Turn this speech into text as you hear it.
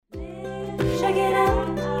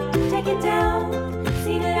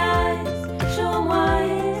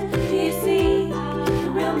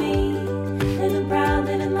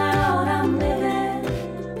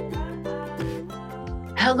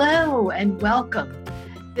Hello and welcome.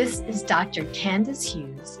 This is Dr. Candace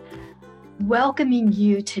Hughes, welcoming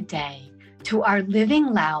you today to our Living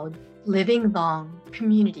Loud, Living Long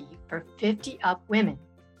community for 50 Up Women,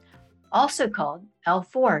 also called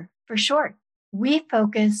L4 for short. We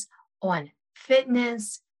focus on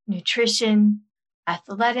fitness, nutrition,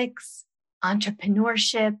 athletics,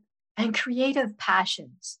 entrepreneurship, and creative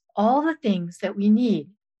passions, all the things that we need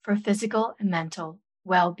for physical and mental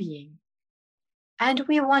well-being. And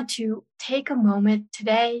we want to take a moment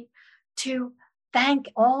today to thank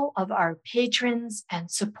all of our patrons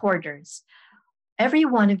and supporters, every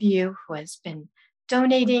one of you who has been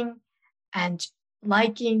donating and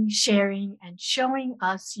liking, sharing, and showing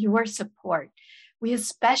us your support. We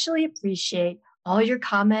especially appreciate all your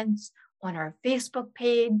comments on our Facebook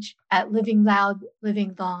page at Living Loud,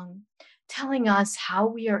 Living Long, telling us how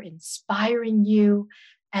we are inspiring you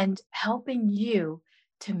and helping you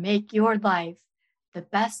to make your life the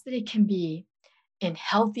best that it can be in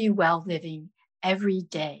healthy, well living every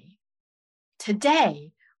day.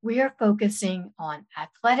 Today, we are focusing on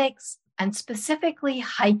athletics and specifically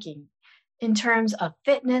hiking in terms of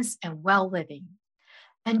fitness and well living.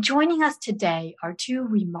 And joining us today are two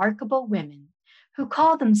remarkable women who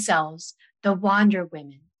call themselves the Wander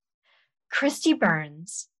Women, Christy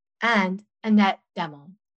Burns and Annette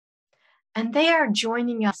Demmel. And they are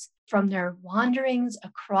joining us from their wanderings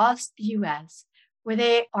across the U.S., where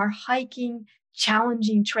they are hiking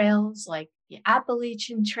challenging trails like the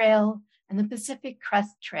Appalachian Trail and the Pacific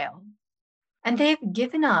Crest Trail. And they've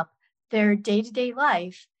given up their day-to-day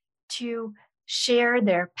life to share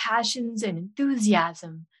their passions and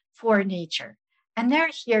enthusiasm for nature. And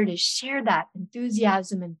they're here to share that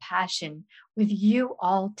enthusiasm and passion with you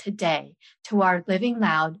all today to our Living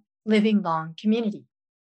Loud, Living Long community.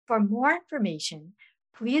 For more information,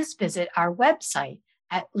 please visit our website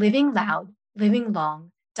at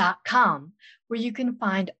livingloudlivinglong.com, where you can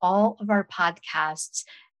find all of our podcasts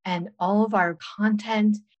and all of our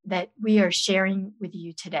content that we are sharing with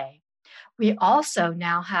you today. We also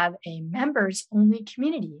now have a members-only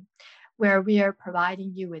community where we are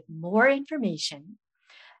providing you with more information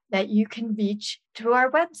that you can reach through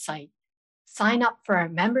our website. Sign up for our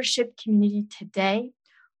membership community today,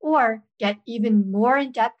 or get even more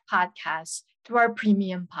in-depth podcasts through our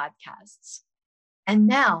premium podcasts. And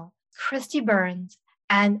now, Christy Burns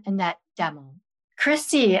and Annette Demmel.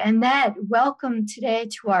 Christy, Annette, welcome today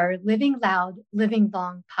to our Living Loud, Living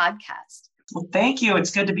Long podcast. Well, thank you.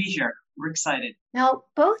 It's good to be here. We're excited. Now,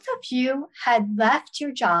 both of you had left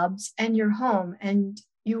your jobs and your home, and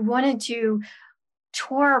you wanted to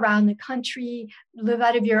tour around the country, live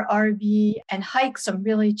out of your RV, and hike some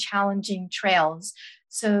really challenging trails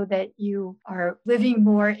so that you are living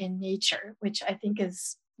more in nature, which I think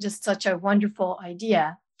is just such a wonderful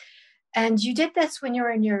idea. And you did this when you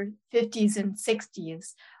were in your 50s and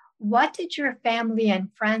 60s. What did your family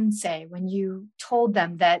and friends say when you told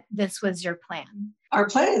them that this was your plan? Our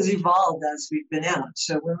plan has evolved as we've been out.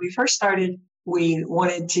 So when we first started, we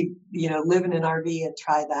wanted to, live in an RV and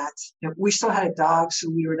try that. We still had a dog, so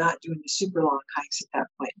we were not doing the super long hikes at that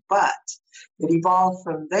point. But it evolved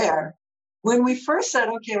from there. When we first said,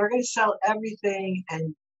 okay, we're going to sell everything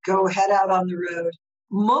and go head out on the road,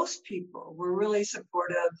 most people were really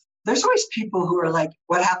supportive. There's always people who are like,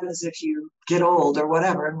 what happens if you get old or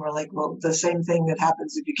whatever? And we're like, well, the same thing that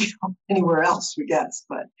happens if you get anywhere else, we guess.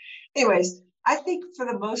 But anyways, I think for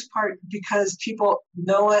the most part, because people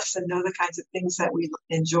know us and know the kinds of things that we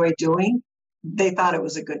enjoy doing, they thought it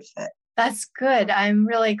was a good fit. That's good. I'm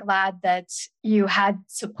really glad that you had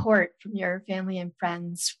support from your family and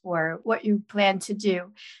friends for what you plan to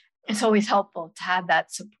do. It's always helpful to have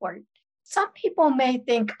that support. Some people may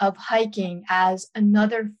think of hiking as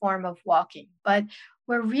another form of walking, but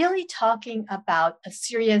we're really talking about a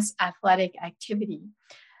serious athletic activity.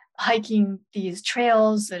 Hiking these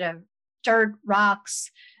trails that have dirt, rocks,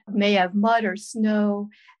 may have mud or snow,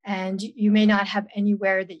 and you may not have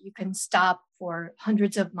anywhere that you can stop for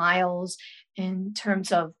hundreds of miles in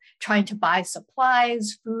terms of trying to buy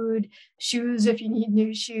supplies, food, shoes if you need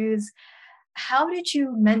new shoes. How did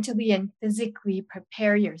you mentally and physically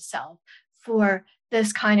prepare yourself for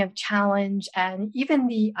this kind of challenge and even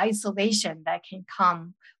the isolation that can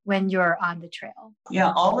come when you're on the trail?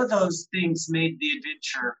 Yeah, all of those things made the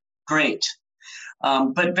adventure great,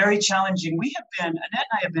 but very challenging. Annette and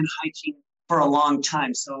I have been hiking for a long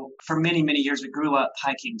time. So for many, many years, we grew up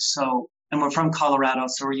hiking. And we're from Colorado,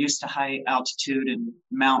 so we're used to high altitude and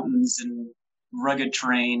mountains and rugged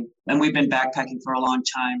terrain. And we've been backpacking for a long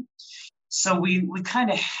time. So we kind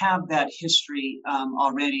of have that history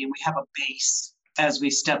already, and we have a base as we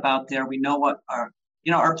step out there. We know what our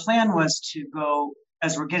plan was to go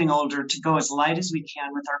as we're getting older, to go as light as we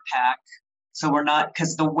can with our pack. So we're not,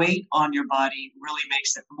 because the weight on your body really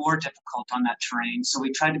makes it more difficult on that terrain. So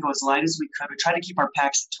we tried to go as light as we could. We try to keep our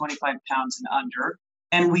packs at 25 pounds and under.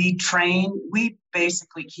 And we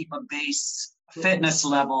basically keep a base fitness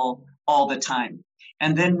level all the time.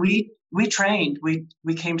 And then we trained. We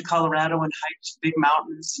came to Colorado and hiked big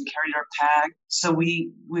mountains and carried our pack. So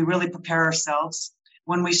we really prepare ourselves.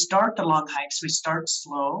 When we start the long hikes, we start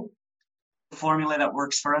slow. The formula that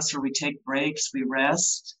works for us, where we take breaks, we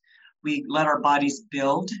rest, we let our bodies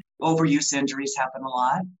build. Overuse injuries happen a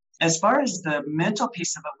lot. As far as the mental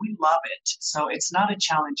piece of it, we love it. So it's not a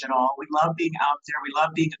challenge at all. We love being out there. We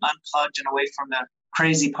love being unplugged and away from the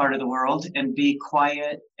crazy part of the world and be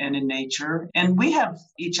quiet and in nature. And we have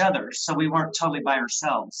each other, so we weren't totally by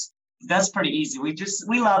ourselves. That's pretty easy.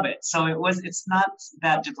 We love it. So it's not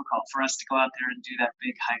that difficult for us to go out there and do that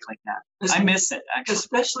big hike like that. I miss it, actually.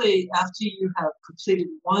 Especially after you have completed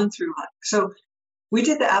one through hike. So we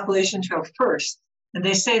did the Appalachian Trail first, and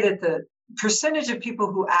they say that the percentage of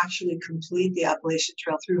people who actually complete the Appalachian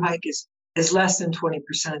Trail through hike is less than 20%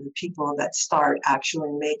 of the people that start actually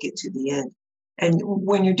make it to the end. And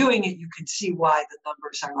when you're doing it, you can see why the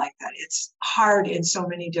numbers are like that. It's hard in so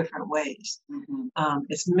many different ways. Mm-hmm.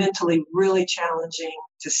 It's mentally really challenging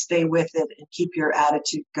to stay with it and keep your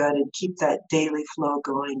attitude good and keep that daily flow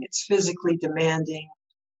going. It's physically demanding.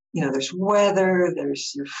 You know, there's weather,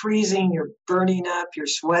 you're freezing, you're burning up, you're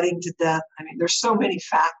sweating to death. I mean, there's so many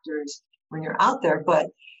factors when you're out there, but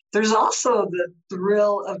there's also the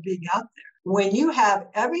thrill of being out there. When you have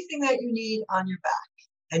everything that you need on your back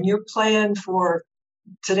and your plan for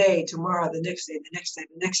today, tomorrow, the next day, the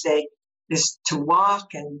next day is to walk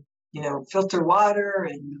and, you know, filter water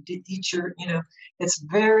and eat your, you know,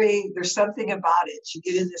 there's something about it. You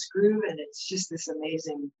get in this groove and it's just this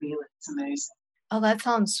amazing feeling. It's amazing. Oh, that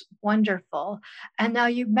sounds wonderful. And now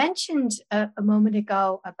you mentioned a moment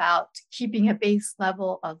ago about keeping a base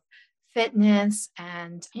level of fitness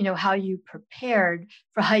and, you know, how you prepared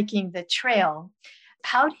for hiking the trail.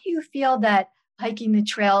 How do you feel that hiking the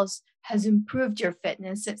trails has improved your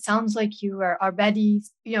fitness? It sounds like you were already,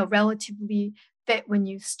 you know, relatively fit when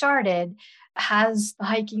you started. Has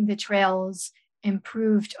hiking the trails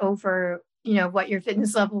improved over, you know, what your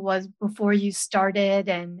fitness level was before you started,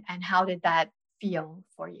 and how did that feel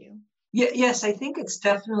for you? Yes, I think it's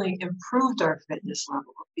definitely improved our fitness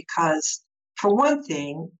level because, for one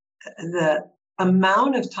thing, the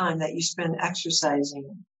amount of time that you spend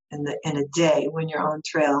exercising in a day when you're on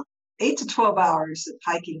trail, 8 to 12 hours of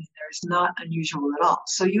hiking in there is not unusual at all.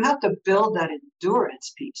 So you have to build that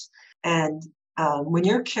endurance piece. And when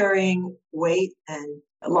you're carrying weight and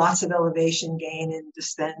lots of elevation gain and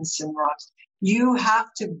descents and rocks, you have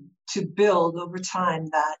to build over time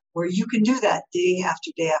that where you can do that day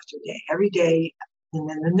after day after day, every day. And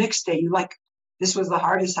then the next day, this was the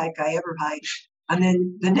hardest hike I ever hiked. And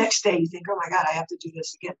then the next day you think, oh my God, I have to do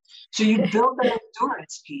this again. So you build that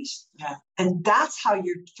endurance piece. Yeah. And that's how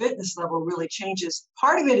your fitness level really changes.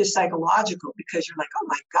 Part of it is psychological because you're like, oh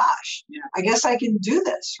my gosh, yeah, I guess I can do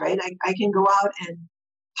this, right? I can go out and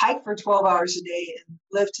hike for 12 hours a day and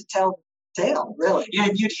live to tell the tale, really. Yeah,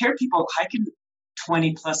 and you'd hear people hiking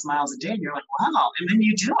 20 plus miles a day and you're like, wow, and then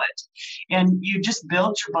you do it and you just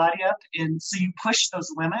build your body up, and so you push those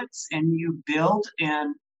limits and you build,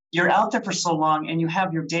 and you're out there for so long and you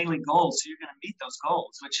have your daily goals, so you're going to meet those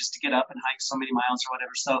goals, which is to get up and hike so many miles or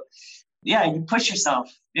whatever. So yeah, you push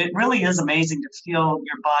yourself. It really is amazing to feel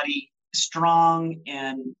your body strong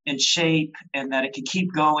and in shape, and that it can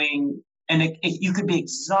keep going. And you could be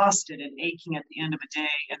exhausted and aching at the end of a day,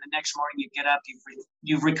 and the next morning you get up,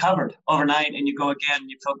 you've recovered overnight, and you go again, and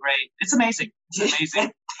you feel great. It's amazing. It's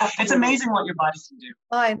amazing. It's amazing what your body can do.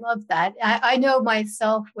 Oh, I love that. I know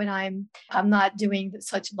myself when I'm not doing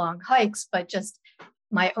such long hikes, but just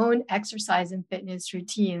my own exercise and fitness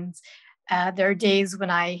routines. There are days when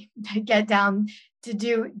I get down to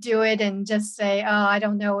do it and just say, oh, I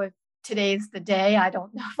don't know if today's the day. I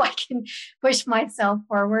don't know if I can push myself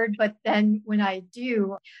forward. But then when I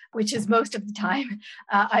do, which is most of the time,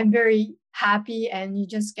 I'm very happy, and you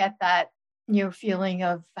just get that, you know, feeling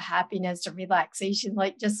of happiness and relaxation,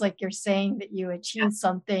 just like you're saying that you achieved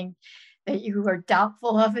something that you were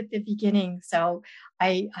doubtful of at the beginning. So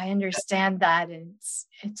I understand that, and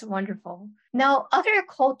it's wonderful. Now, other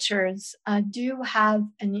cultures do have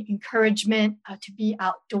an encouragement to be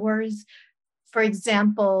outdoors. For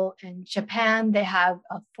example, in Japan, they have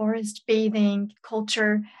a forest bathing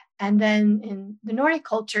culture. And then in the Nordic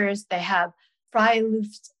cultures, they have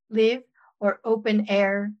Friluftsliv, or open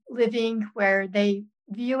air living, where they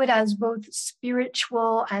view it as both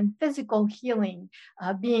spiritual and physical healing,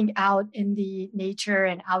 being out in the nature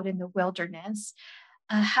and out in the wilderness.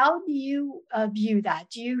 How do you view that?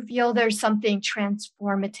 Do you feel there's something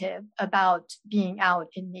transformative about being out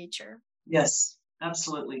in nature? Yes,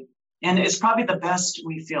 absolutely. And it's probably the best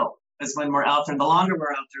we feel is when we're out there. And the longer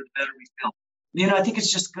we're out there, the better we feel. I think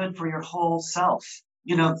it's just good for your whole self.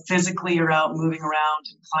 Physically you're out moving around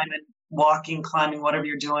and climbing, whatever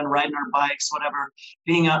you're doing, riding our bikes, whatever,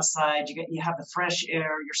 being outside, you have the fresh air,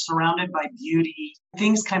 you're surrounded by beauty.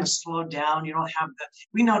 Things kind of slow down. You don't have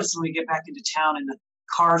we notice when we get back into town and the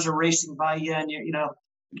cars are racing by you and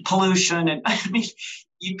pollution. And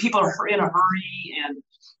people are in a hurry, and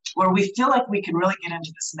where we feel like we can really get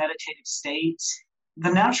into this meditative state,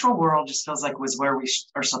 the natural world just feels like was where we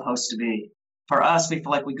are supposed to be. For us, we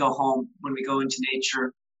feel like we go home when we go into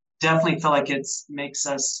nature. Definitely feel like it makes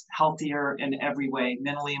us healthier in every way,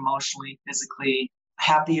 mentally, emotionally, physically,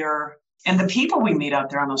 happier. And the people we meet out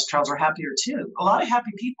there on those trails are happier too. A lot of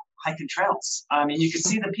happy people hiking trails. You can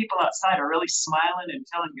see the people outside are really smiling and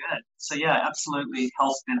feeling good. So yeah, absolutely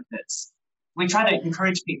health benefits. We try to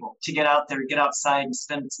encourage people to get out there, get outside and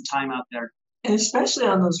spend some time out there. And especially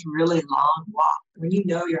on those really long walks, when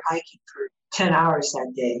you're hiking for 10 hours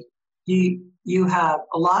that day, you have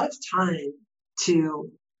a lot of time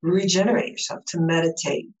to regenerate yourself, to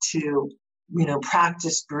meditate, to,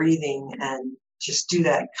 practice breathing and just do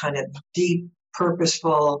that kind of deep,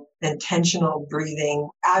 purposeful, intentional breathing.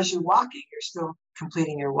 As you're walking, you're still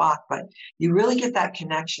completing your walk, but you really get that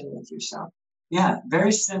connection with yourself. Yeah,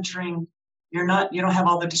 very centering. You don't have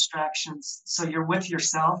all the distractions. So you're with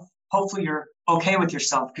yourself. Hopefully you're okay with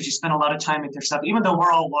yourself because you spend a lot of time with yourself. Even though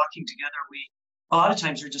we're all walking together, a lot of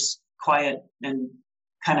times you're just quiet and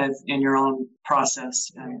kind of in your own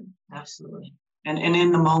process. Absolutely. And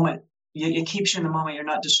in the moment, it keeps you in the moment. You're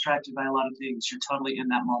not distracted by a lot of things. You're totally in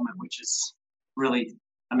that moment, which is really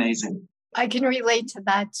amazing. I can relate to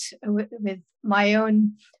that with my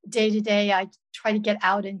own day-to-day. I try to get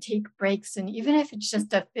out and take breaks. And even if it's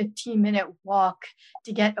just a 15-minute walk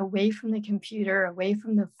to get away from the computer, away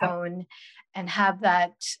from the phone, and have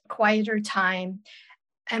that quieter time.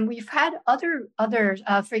 And we've had other,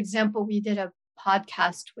 for example, we did a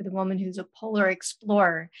podcast with a woman who's a polar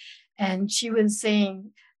explorer. And she was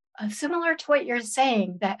saying, similar to what you're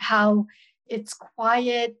saying, that how it's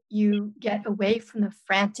quiet, you get away from the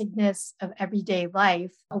franticness of everyday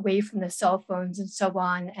life, away from the cell phones and so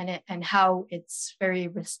on, and how it's very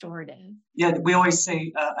restorative. Yeah, we always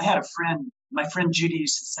say, I had a friend, my friend Judy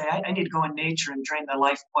used to say, I need to go in nature and drain the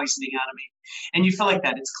life poisoning out of me. And you feel like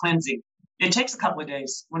that, it's cleansing. It takes a couple of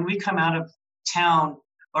days. When we come out of town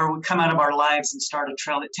or we come out of our lives and start a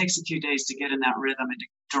trail, it takes a few days to get in that rhythm and to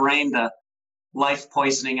drain the life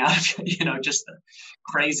poisoning out of just the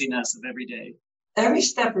craziness of every day. Every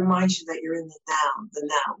step reminds you that you're in the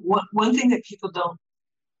now. One thing that people don't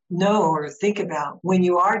know or think about when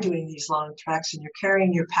you are doing these long treks and you're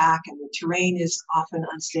carrying your pack and the terrain is often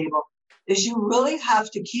unstable is you really have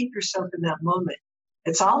to keep yourself in that moment.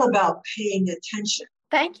 It's all about paying attention.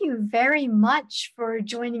 Thank you very much for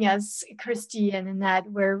joining us, Christy, and in that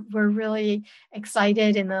we're really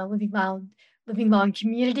excited in the Living Long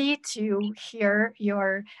community to hear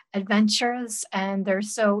your adventures, and they're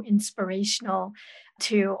so inspirational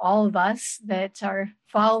to all of us that are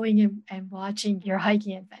following and watching your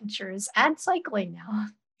hiking adventures and cycling now.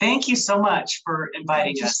 Thank you so much for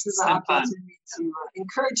inviting us. It's been fun. To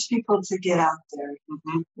encourage people to get out there,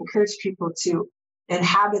 encourage people to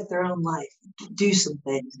inhabit their own life, do some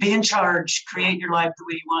things. Be in charge, create your life the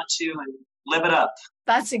way you want to, and live it up.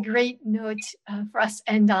 That's a great note for us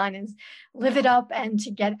to end on, is live it up and to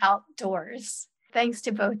get outdoors. Thanks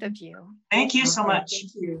to both of you. Thank you so much.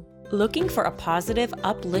 Thank you. Looking for a positive,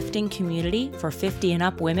 uplifting community for 50 and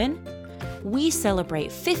up women? We celebrate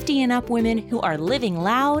 50 and up women who are living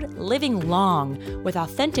loud, living long, with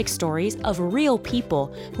authentic stories of real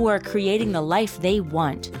people who are creating the life they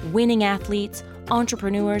want, winning athletes,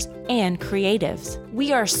 entrepreneurs, and creatives.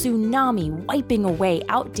 We are tsunami wiping away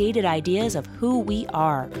outdated ideas of who we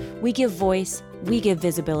are. We give voice, we give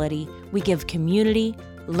visibility, we give community,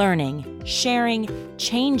 learning, sharing,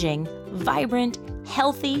 changing, vibrant,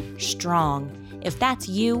 healthy, strong. If that's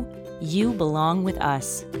you, you belong with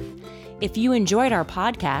us. If you enjoyed our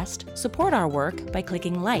podcast, support our work by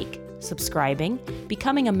clicking like, subscribing,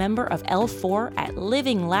 becoming a member of L4 at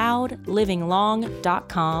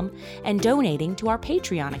livingloud.com, and donating to our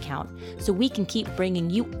Patreon account so we can keep bringing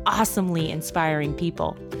you awesomely inspiring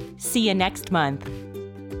people. See you next month.